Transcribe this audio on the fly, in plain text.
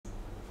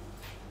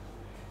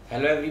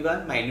Hello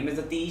everyone, my name is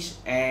Atish,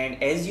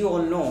 and as you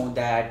all know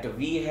that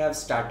we have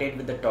started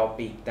with the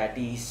topic that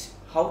is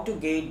how to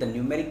get the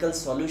numerical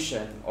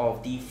solution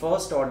of the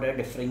first order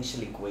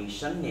differential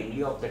equation,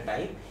 namely of the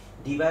type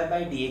dy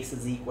by dx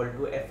is equal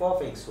to f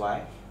of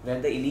xy,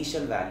 where the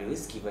initial value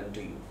is given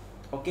to you.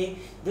 Okay,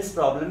 this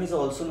problem is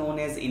also known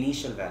as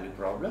initial value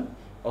problem.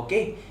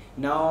 Okay,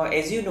 now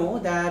as you know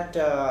that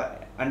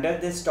under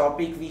this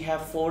topic we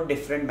have four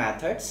different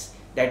methods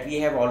that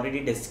we have already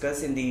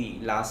discussed in the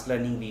last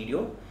learning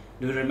video.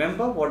 Do you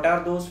remember what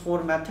are those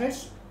four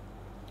methods?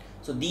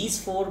 So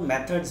these four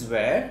methods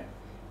were: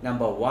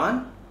 number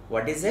one,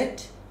 what is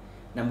it?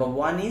 Number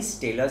one is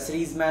Taylor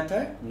series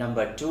method.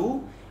 Number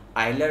two,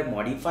 Euler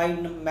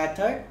modified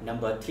method.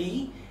 Number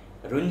three,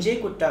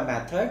 Runge-Kutta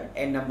method.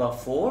 And number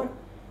four,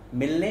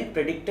 Milne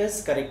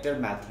predictor's corrector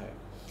method.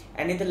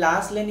 And in the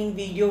last learning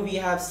video we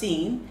have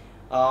seen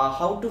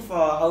how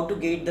to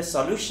get the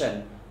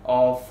solution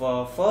of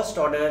first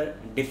order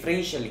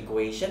differential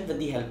equation with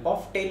the help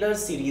of Taylor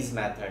series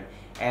method.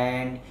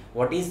 And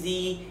what is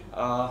the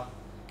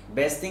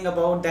best thing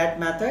about that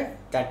method?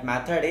 That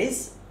method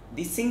is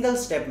the single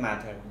step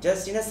method.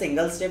 Just in a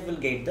single step we'll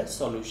get the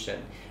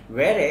solution,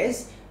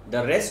 whereas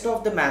the rest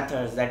of the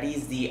methods, that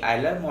is the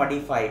Euler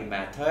modified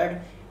method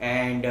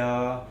and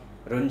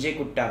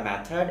Runge-Kutta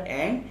method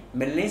and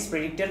Milne's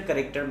predictor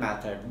corrector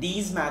method,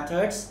 these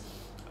methods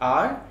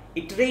are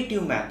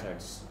iterative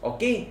methods.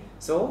 Okay,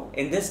 so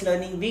in this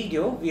learning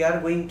video we are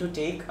going to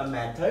take a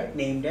method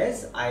named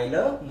as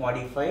Euler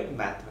modified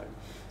method.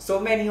 So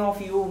many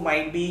of you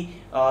might be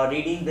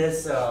reading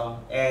this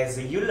as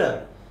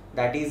Euler.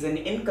 That is an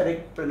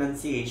incorrect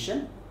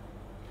pronunciation.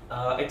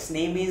 Its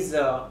name is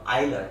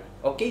Euler.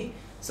 Okay,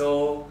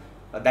 so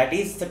that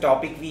is the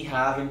topic we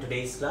have in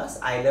today's class,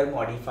 Euler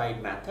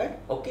modified method.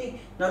 Okay,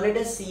 now let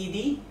us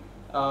see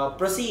the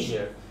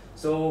procedure.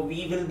 So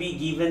we will be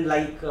given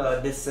like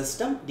this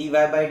system: dy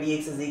by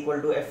dx is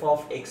equal to f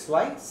of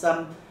xy.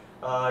 Some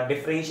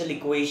differential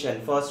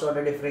equation, first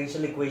order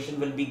differential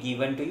equation will be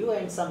given to you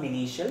and some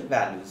initial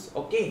values.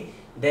 Okay,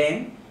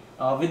 then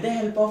with the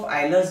help of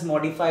Euler's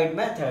modified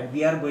method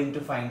we are going to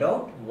find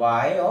out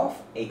y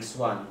of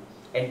x1,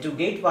 and to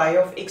get y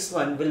of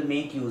x1 we'll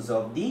make use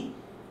of the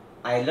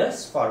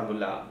Euler's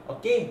formula.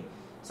 Okay,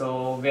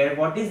 so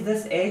what is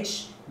this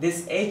h?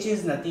 This h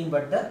is nothing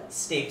but the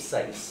step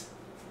size.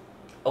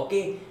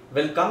 Okay,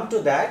 we'll come to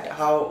that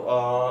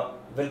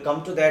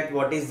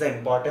what is the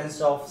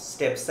importance of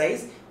step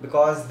size,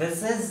 because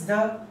this is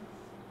the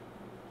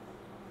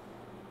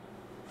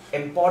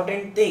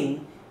important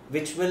thing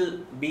which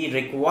will be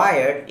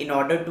required in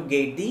order to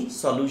get the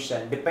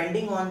solution.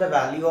 Depending on the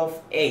value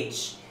of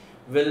h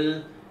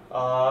will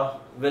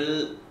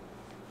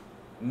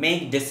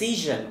make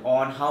decision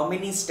on how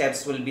many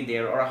steps will be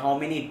there or how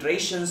many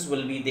iterations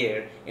will be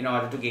there in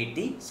order to get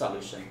the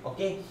solution.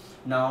 Okay,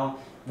 now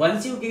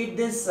once you get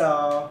this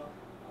get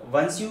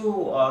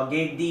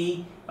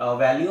the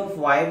value of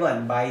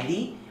y1 by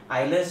the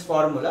Euler's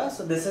formula,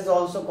 so this is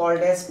also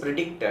called as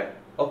predictor.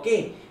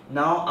 Okay,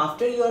 now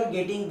after you are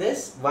getting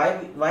this,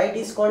 why it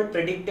is called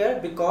predictor?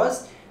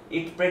 Because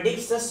it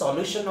predicts the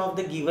solution of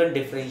the given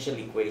differential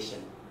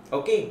equation.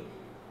 Okay,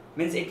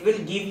 means it will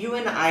give you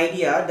an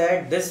idea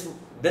that this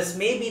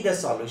may be the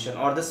solution,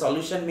 or the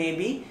solution may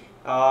be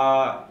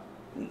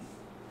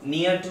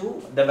near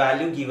to the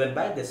value given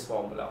by this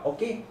formula.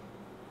 Okay,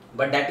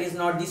 but that is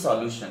not the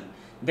solution.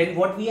 Then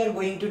what we are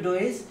going to do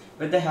is,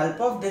 with the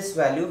help of this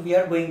value we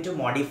are going to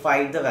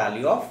modify the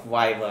value of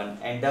y1,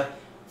 and the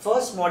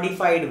first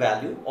modified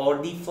value or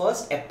the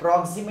first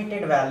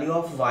approximated value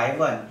of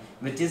y1,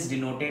 which is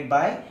denoted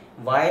by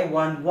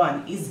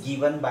y11, is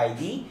given by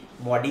the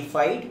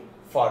modified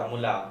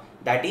formula.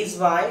 That is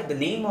why the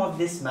name of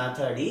this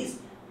method is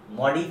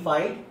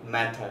modified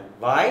method.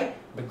 Why?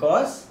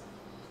 Because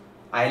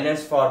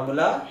Euler's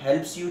formula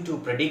helps you to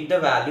predict the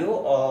value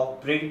or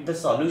predict the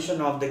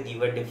solution of the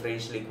given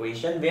differential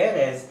equation,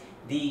 whereas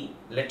the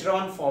later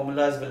on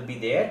formulas will be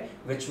there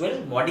which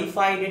will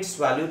modify its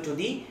value to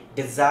the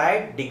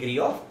desired degree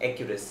of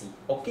accuracy.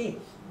 Okay,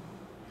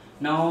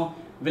 now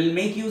we'll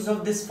make use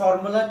of this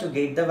formula to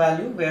get the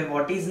value, where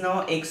what is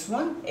now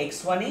x1?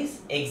 x1 is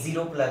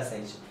x0 plus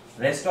h.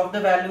 Rest of the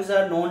values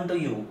are known to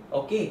you.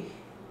 Okay,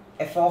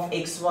 f of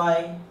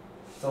xy.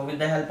 So with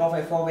the help of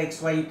f of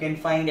xy you can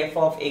find f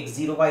of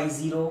x0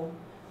 y0.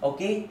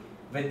 Okay,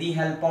 with the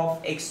help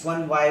of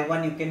x1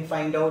 y1 you can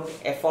find out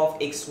f of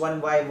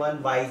x1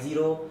 y1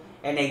 y0,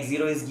 and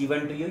x0 is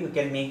given to you. You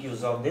can make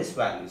use of these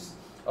values.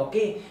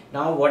 Okay,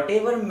 now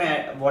whatever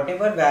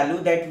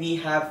value that we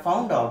have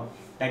found out,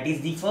 that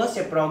is the first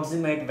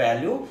approximate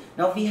value,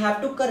 now we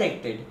have to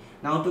correct it.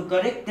 Now to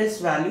correct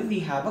this value we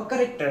have a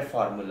corrector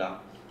formula.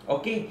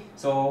 Okay,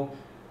 so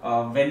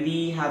when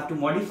we have to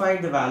modify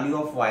the value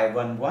of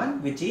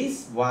y11, which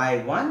is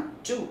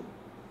y12,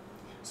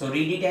 so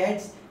read it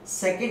as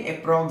second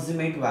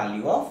approximate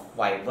value of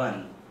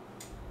y1,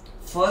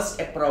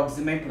 first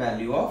approximate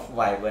value of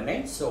y1,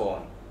 and so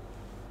on.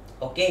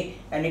 Okay,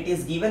 and it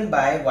is given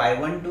by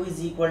y12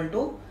 is equal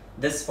to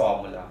this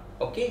formula.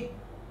 Okay,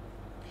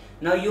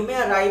 Now you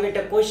may arrive at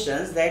a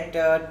questions that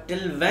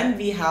till when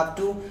we have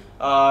to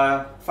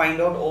find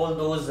out all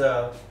those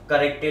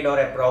corrected or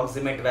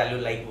approximate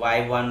value like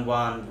y11,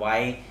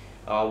 y12,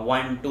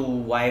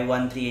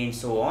 y13 and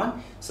so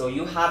on. So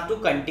you have to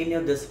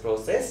continue this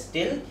process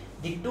till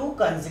the two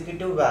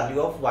consecutive value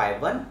of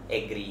y1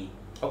 agree.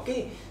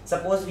 Okay,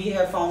 suppose we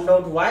have found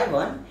out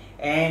y1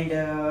 and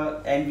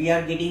we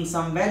are getting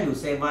some value,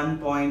 say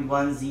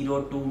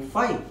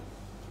 1.1025.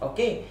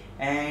 okay,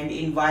 and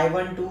in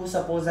y12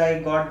 suppose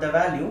I got the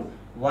value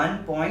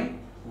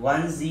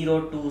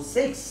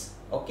 1.1026.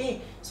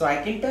 okay, so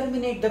I can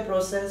terminate the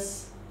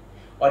process.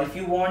 Or if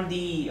you want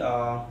the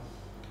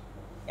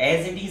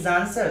as it is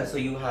answer, so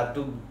you have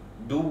to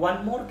do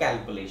one more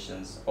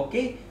calculations.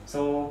 Okay,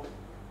 so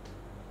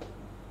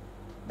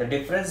the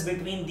difference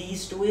between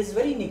these two is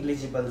very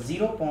negligible,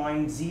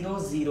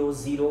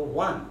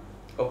 0.0001.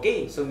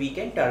 okay, so we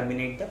can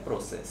terminate the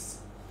process.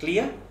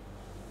 Clear?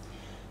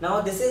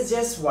 Now this is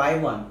just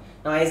y1.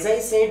 Now as I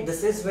said,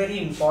 this is very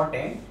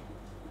important.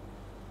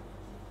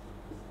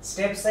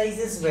 Step size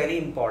is very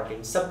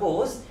important.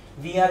 Suppose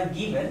we are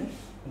given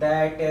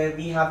that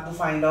we have to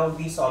find out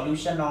the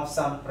solution of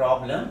some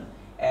problem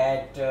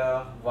at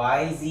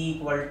y is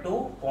equal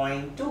to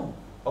 0.2.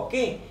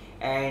 okay,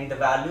 and the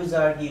values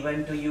are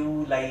given to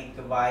you like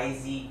y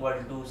is equal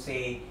to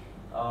say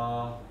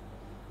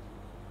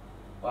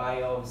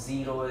y of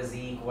 0 is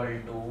equal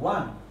to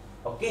 1.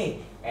 okay,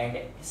 and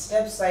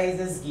step size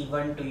is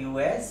given to you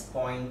as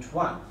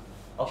 0.1.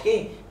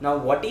 okay, now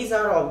what is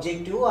our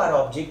objective? Our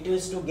objective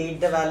is to get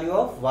the value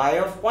of y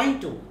of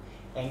 0.2,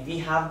 and we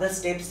have the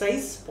step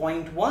size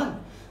 0.1.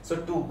 so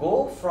to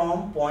go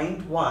from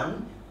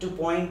 0.1 to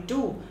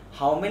 0.2,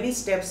 how many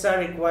steps are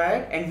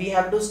required? And we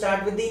have to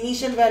start with the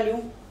initial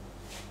value.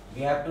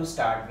 We have to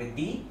start with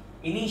the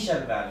initial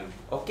value.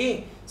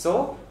 okay,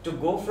 so to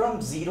go from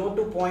 0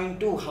 to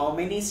 0.2, how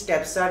many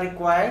steps are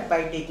required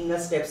by taking a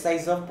step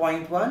size of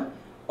 0.1?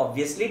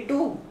 Obviously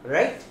 2,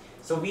 right?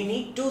 So we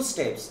need 2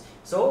 steps.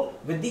 So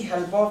with the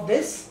help of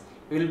this,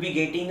 we will be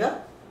getting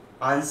a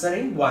answer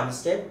in 1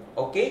 step.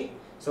 okay,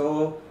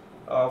 so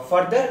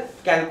further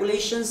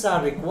calculations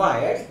are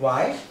required.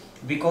 Why?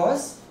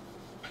 Because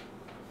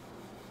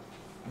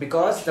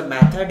the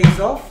method is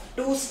of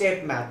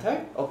 2-step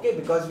method. okay,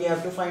 because we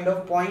have to find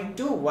out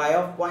 0.2, y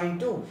of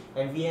 0.2,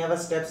 and we have a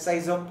step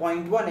size of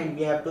 0.1, and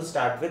we have to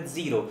start with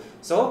 0.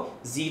 so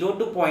 0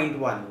 to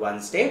 0.1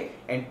 1 step,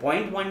 and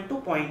 0.1 to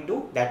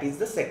 0.2, that is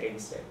the second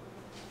step.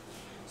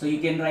 So you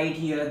can write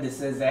here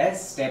this is as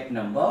step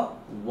number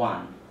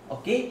 1.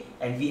 okay,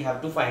 and we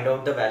have to find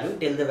out the value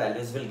till the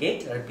values will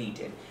get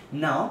repeated.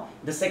 Now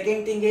the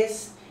second thing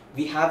is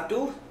we have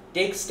to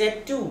take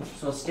step 2.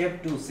 so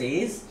step 2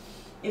 says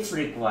if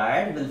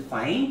required we'll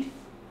find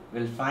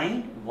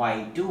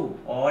y2,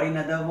 or in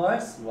other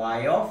words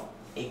y of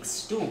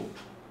x2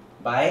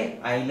 by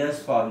Euler's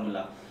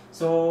formula.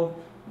 So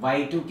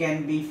y2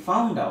 can be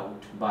found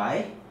out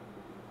by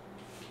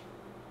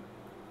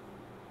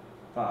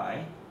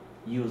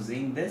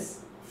using this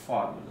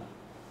formula.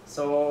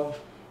 So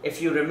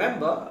if you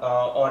remember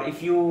or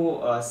if you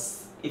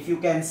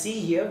can see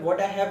here what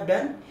I have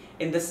done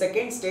in the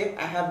second step,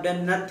 I have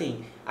done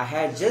nothing. I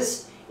had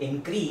just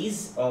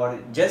increase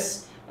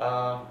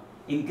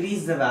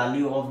the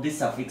value of the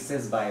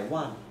suffixes by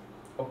 1.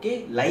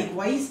 okay,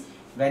 likewise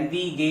when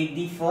we get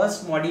the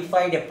first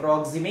modified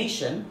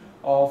approximation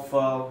of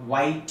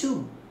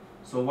y2,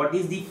 so what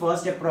is the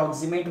first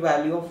approximate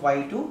value of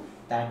y2?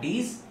 That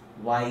is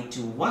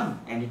y21,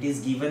 and it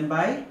is given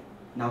by,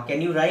 now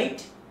can you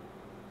write?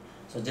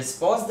 So just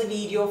pause the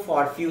video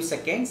for a few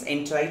seconds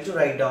and try to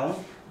write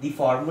down the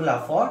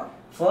formula for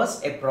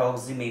first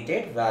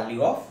approximated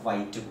value of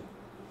y2.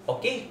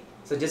 okay,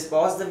 so just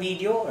pause the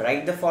video,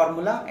 write the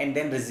formula, and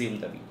then resume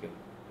the video.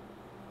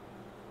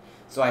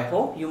 So I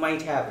hope you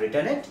might have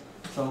written it.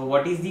 So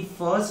what is the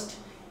first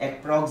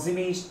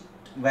approximate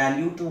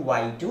value to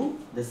y2?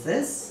 This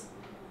is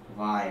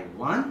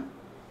y1,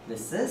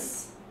 this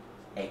is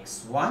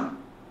x1,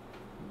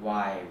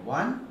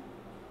 y1,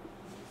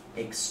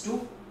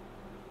 x2,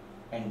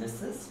 and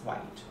this is y2.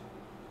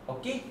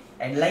 okay,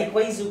 and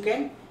likewise you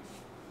can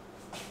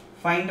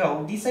find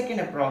out the second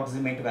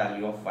approximate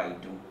value of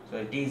y2. So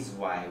it is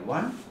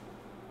y1,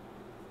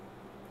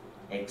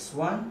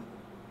 x1,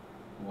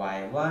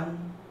 y1,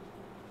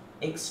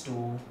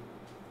 x2,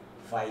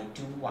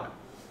 y2, 1.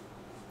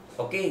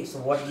 okay, so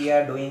what we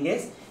are doing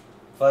is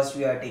first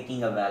we are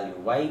taking a value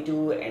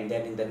y2, and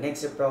then in the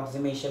next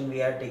approximation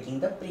we are taking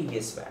the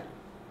previous value.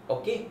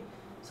 okay,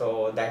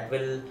 so that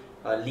will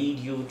lead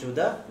you to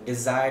the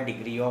desired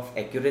degree of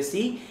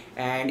accuracy.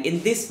 And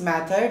in this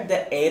method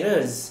the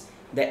errors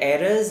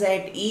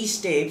at each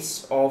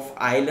steps of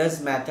Euler's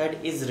method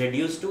is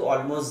reduced to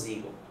almost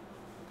 0.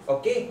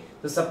 okay,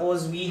 so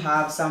suppose we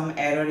have some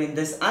error in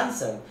this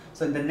answer,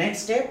 so in the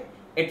next step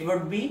it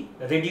would be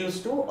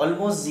reduced to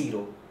almost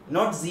 0,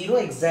 not 0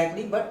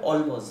 exactly but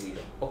almost 0.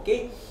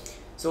 okay,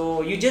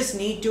 so you just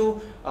need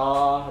to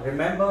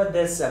remember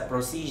this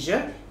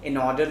procedure in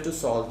order to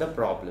solve the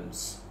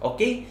problems.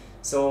 okay,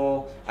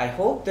 So I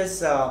hope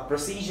this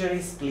procedure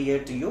is clear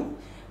to you.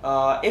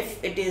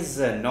 If it is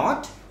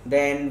not,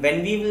 then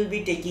when we will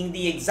be taking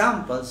the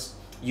examples,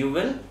 you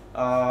will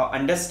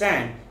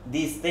understand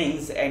these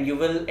things and you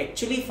will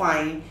actually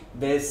find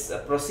this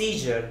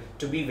procedure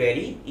to be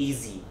very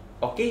easy.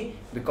 Okay,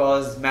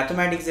 because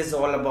mathematics is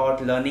all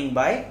about learning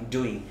by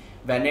doing.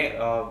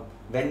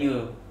 When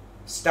you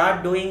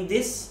start doing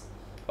this,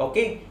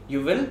 okay,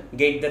 you will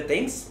get the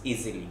things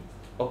easily.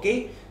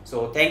 Okay,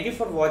 so thank you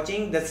for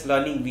watching this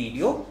learning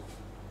video,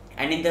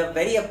 and in the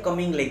very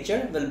upcoming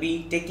lecture we'll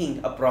be taking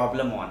a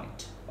problem on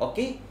it.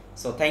 Okay,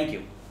 so thank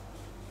you.